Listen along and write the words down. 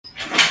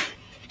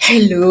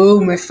Hello,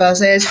 my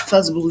fuzzies,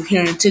 Fuzzblue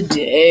here, and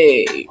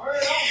today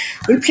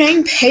we're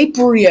playing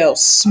Paperio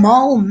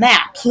Small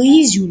Map.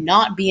 Please do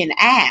not be an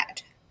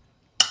ad.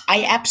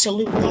 I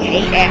absolutely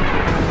hate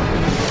ads.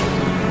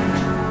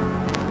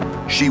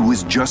 She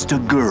was just a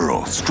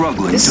girl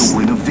struggling to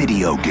win a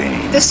video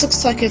game. This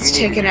looks like it's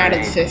taken out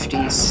of the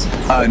 50s.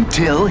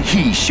 Until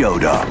he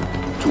showed up.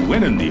 To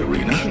win in the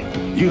arena,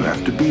 you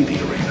have to be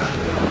the arena.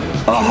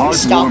 A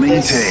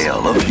heartwarming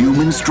tale of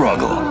human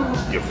struggle.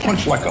 You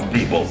punch like a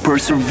people.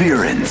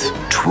 Perseverance,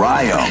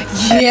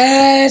 triumph.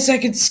 Yes, I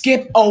can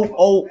skip.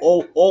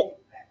 Oh.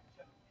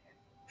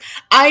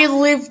 I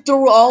lived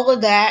through all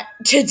of that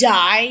to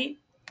die.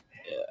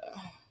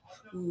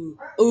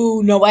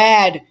 Ooh, no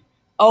ad.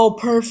 Oh,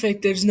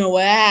 perfect, there's no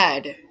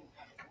ad.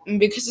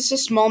 Because it's a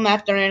small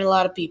map, there ain't a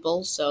lot of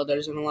people, so there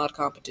isn't a lot of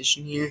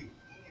competition here.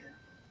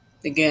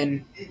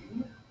 Again.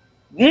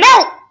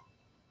 No!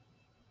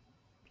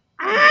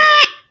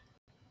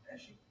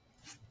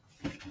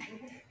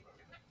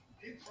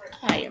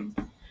 I am.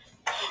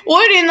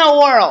 What in the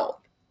world?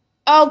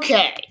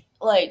 Okay,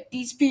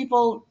 these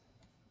people,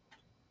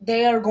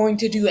 they are going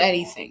to do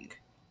anything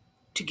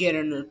to get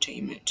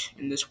entertainment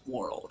in this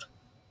world.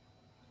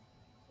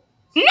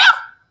 No!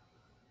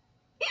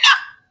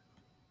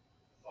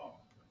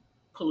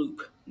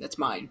 Ploop, that's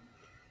mine.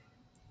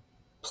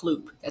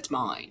 Ploop, that's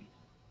mine.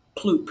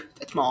 Ploop,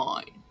 that's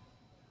mine.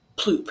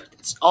 Ploop,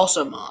 that's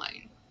also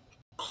mine.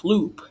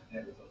 Ploop.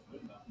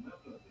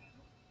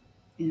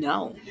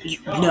 No.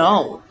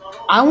 No.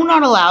 I will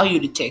not allow you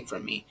to take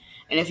from me.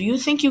 And if you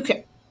think you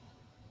can...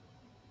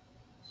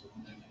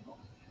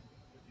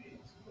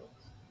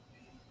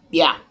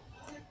 Yeah.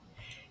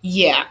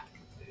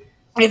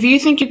 If you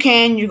think you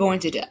can, you're going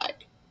to die.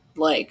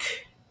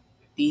 Like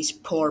these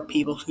poor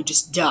people who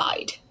just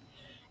died.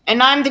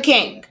 And I'm the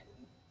king.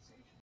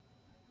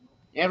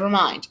 Never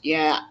mind.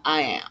 Yeah,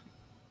 I am.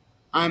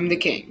 I'm the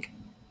king.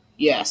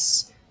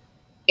 Yes.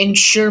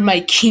 Ensure my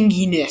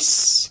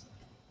kinginess.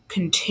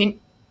 Continue.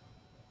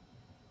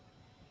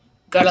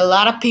 Got a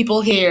lot of people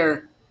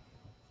here.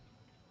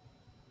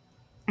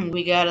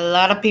 We got a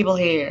lot of people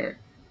here.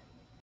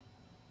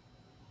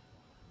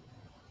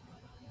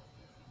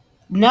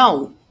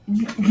 No.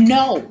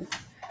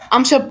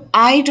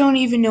 I don't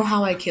even know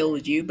how I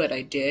killed you, but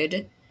I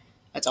did.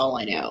 That's all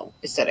I know,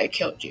 is that I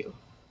killed you.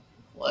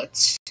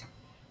 Let's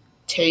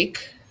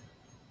take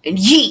and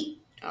yeet!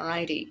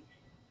 Alrighty.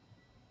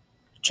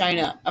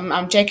 China.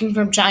 I'm taking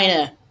from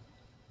China.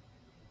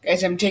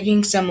 Guys, I'm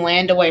taking some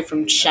land away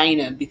from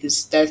China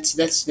because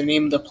that's the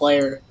name of the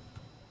player.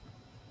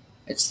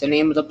 It's the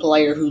name of the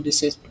player who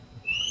this is.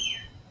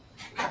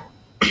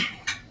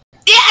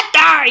 Yeah,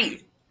 die!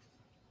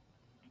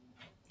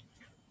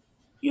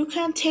 You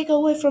can't take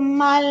away from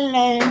my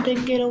land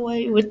and get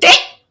away with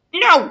it.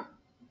 No!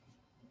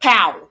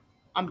 Pow!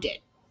 I'm dead.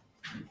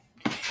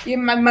 Yeah,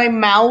 my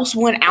mouse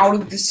went out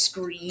of the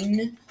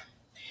screen.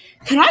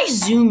 Can I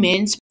zoom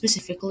in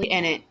specifically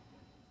and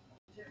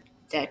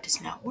that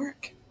does not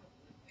work.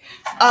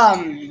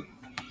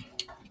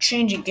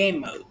 Changing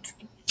game mode.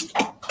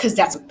 Cause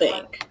that's a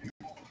thing.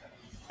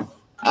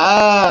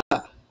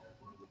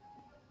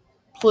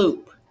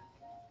 Ploop.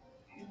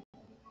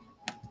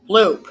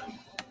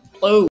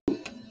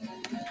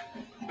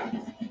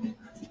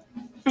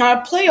 I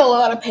play a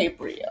lot of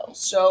Paperio,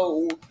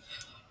 so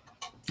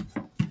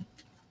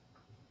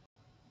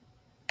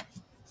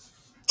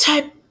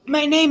type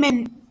my name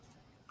in.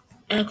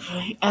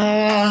 Okay,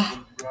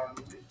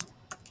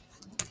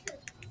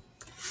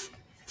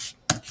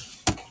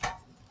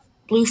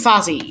 Blue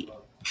Fuzzy.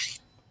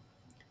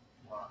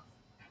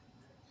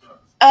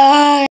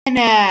 No.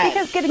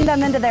 Because getting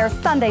them into their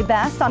Sunday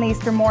best on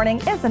Easter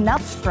morning is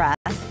enough stress,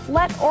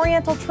 let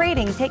Oriental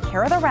Trading take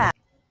care of the rest.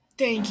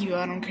 Thank you,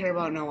 I don't care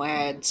about no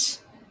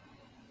ads.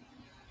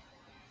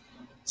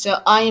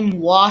 So I am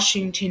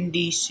Washington,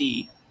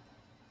 D.C.,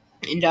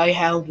 and I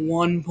have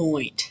 1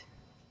 point.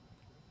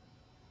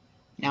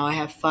 Now I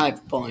have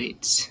 5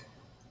 points.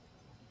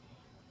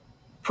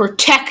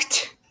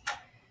 Protect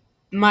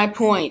my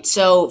point.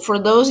 So for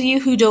those of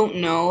you who don't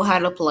know how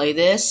to play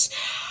this,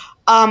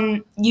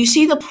 you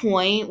see the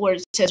point where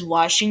it says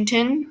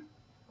Washington?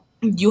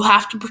 You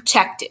have to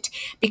protect it.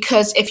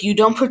 Because if you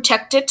don't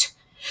protect it,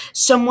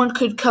 someone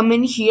could come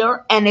in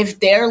here, and if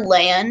their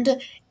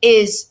land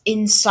is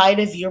inside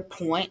of your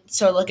point,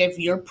 so if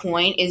your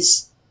point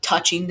is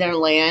touching their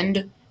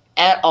land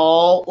at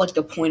all,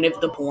 the point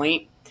of the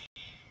point,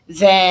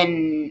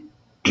 then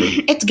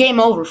it's game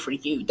over for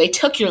you. They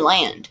took your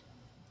land.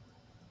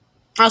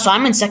 Also,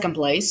 I'm in second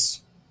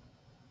place,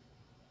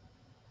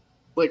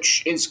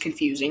 which is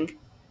confusing,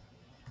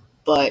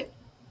 but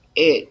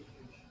it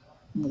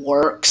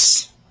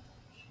works.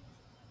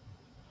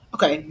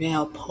 Okay,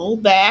 now pull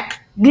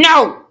back.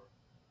 No!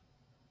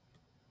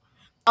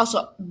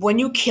 Also, when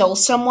you kill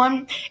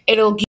someone,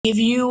 it'll give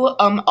you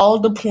all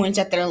the points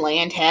that their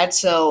land had.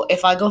 So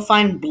if I go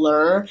find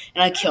Blur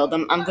and I kill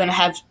them, I'm gonna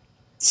have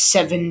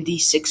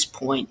 76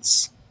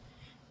 points.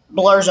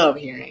 Blur's over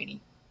here, ain't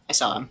he? I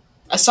saw him.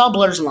 I saw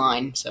Blur's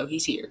line, so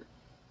he's here.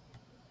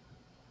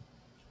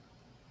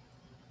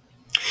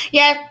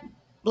 Yeah,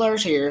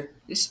 Blur's here.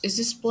 Is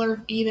this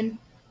Blur even?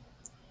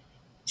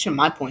 These are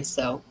my points,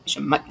 though.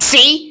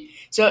 See?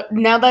 So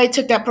now that I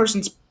took that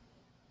person's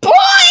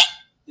point,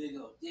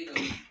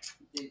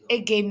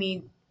 it gave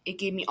me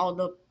all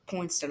the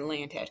points that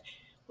Land had.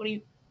 What do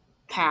you...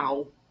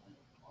 Pow.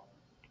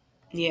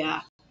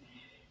 Yeah.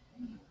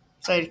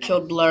 So I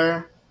killed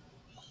Blur.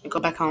 I go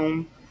back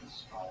home.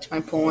 To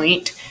my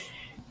point.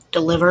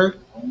 Deliver.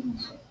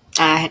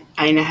 I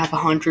now have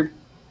 100.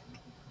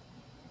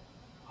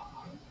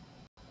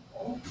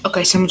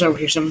 Okay, someone's over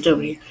here. Someone's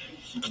over here.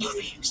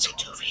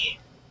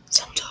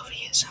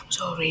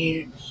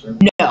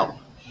 No.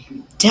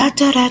 Da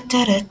da da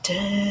da da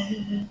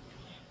da.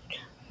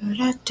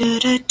 Da da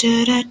da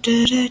da da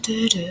da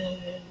da da.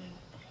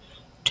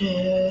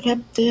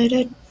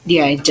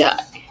 Yeah, I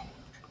died.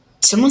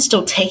 Someone's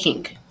still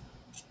taking.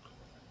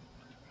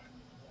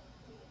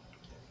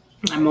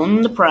 I'm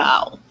on the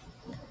prowl.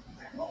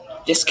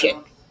 Just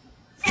kidding.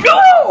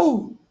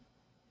 No!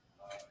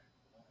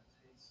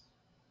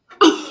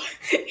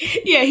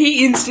 Yeah,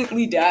 he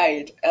instantly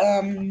died.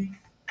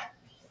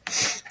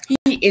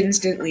 He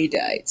instantly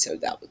died. So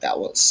that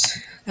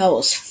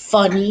was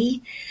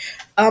funny.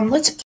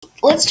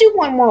 Let's do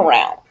one more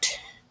round.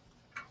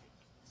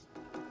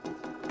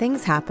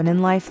 Things happen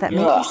in life that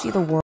make you see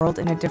the world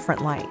in a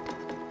different light.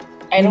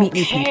 I don't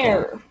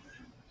care.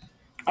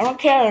 I don't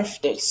care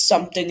if there's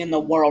something in the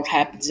world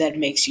happens that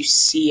makes you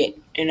see it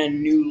in a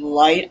new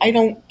light. I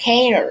don't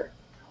care.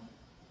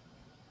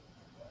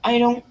 I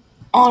don't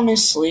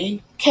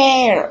honestly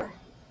care.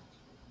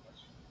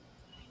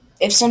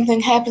 If something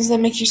happens that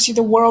makes you see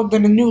the world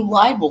in a new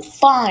light, well,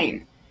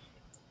 fine.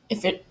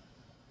 If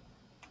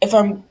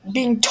I'm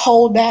being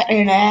told that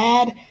in an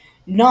ad,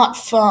 not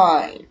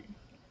fine.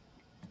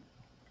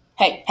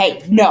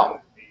 Hey, no.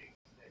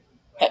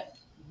 Hey,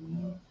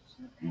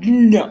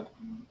 no.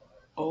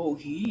 Oh,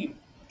 he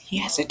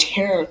has a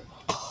terribly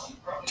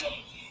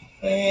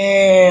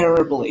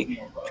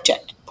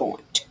protected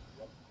point.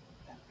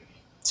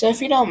 So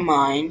if you don't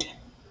mind,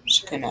 I'm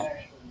just gonna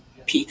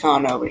peek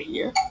on over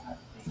here.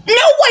 No,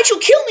 why'd you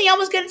kill me? I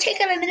was gonna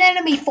take out an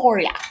enemy for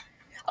ya.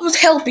 I was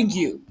helping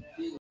you.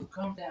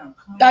 Calm down.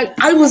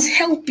 I was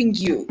helping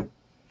you.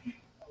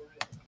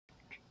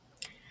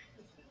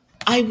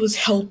 I was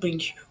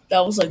helping you.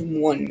 That was like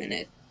 1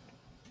 minute.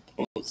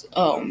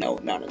 Oh, no,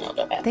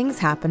 that bad. Things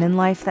happen in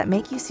life that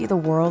make you see the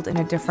world in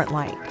a different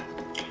light.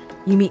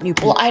 You meet new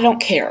people. Well, I don't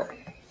care.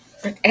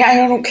 I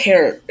don't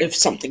care if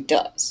something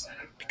does.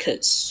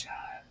 Because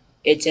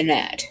it's an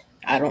ad.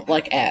 I don't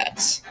like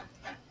ads.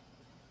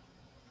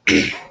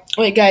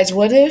 Wait, guys,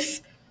 what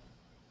if...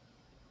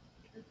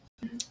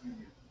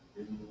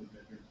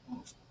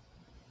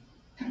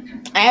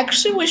 I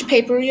actually wish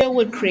Paperio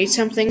would create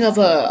something of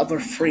a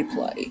free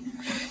play.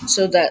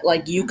 So that,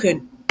 like, you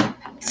could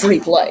free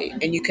play.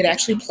 And you could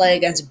actually play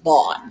against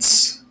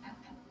bots.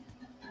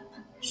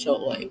 So,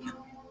 like...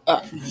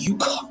 you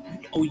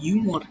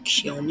want to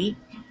kill me?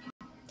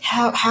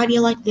 How do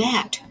you like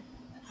that?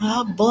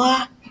 Boy.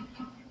 How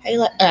you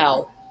like...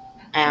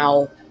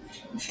 Ow.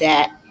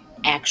 That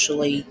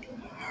actually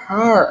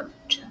hurt.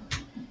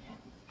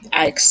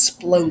 I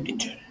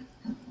exploded.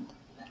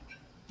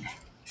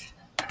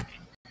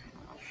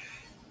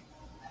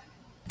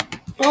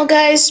 Well,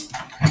 guys,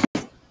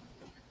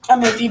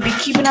 if you've been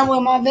keeping up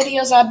with my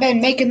videos, I've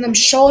been making them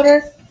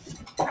shorter.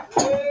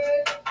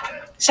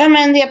 So I'm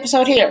ending the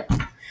episode here.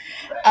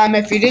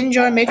 If you did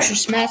enjoy, make sure to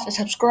smash the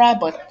subscribe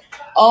button.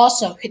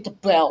 Also, hit the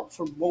bell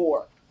for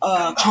more.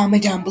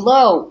 Comment down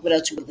below what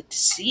else you would like to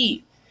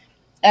see.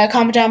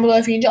 Comment down below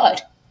if you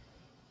enjoyed.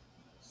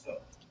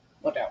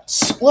 What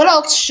else? What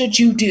else should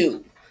you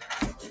do?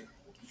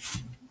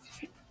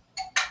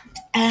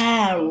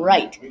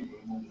 Right.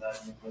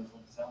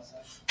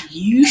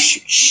 You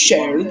should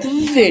share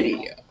the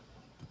video.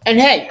 And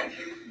hey,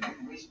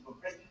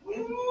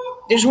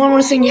 there's one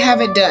more thing you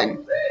haven't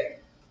done.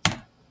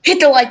 Hit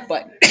the like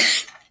button.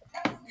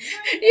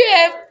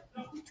 Yeah.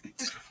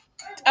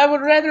 I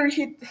would rather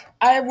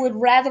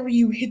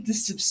you hit the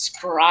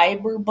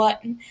subscriber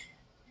button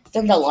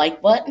than the like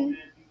button.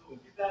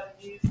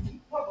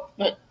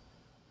 But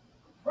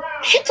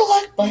hit the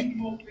like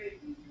button.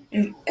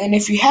 And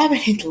if you haven't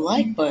hit the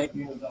like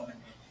button,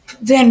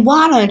 then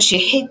why don't you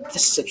hit the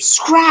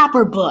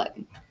subscriber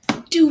button?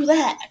 Do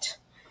that.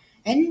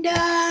 And,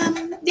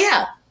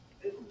 yeah.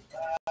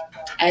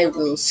 I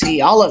will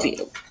see all of you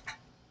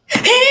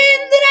in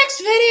the next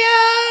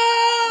video.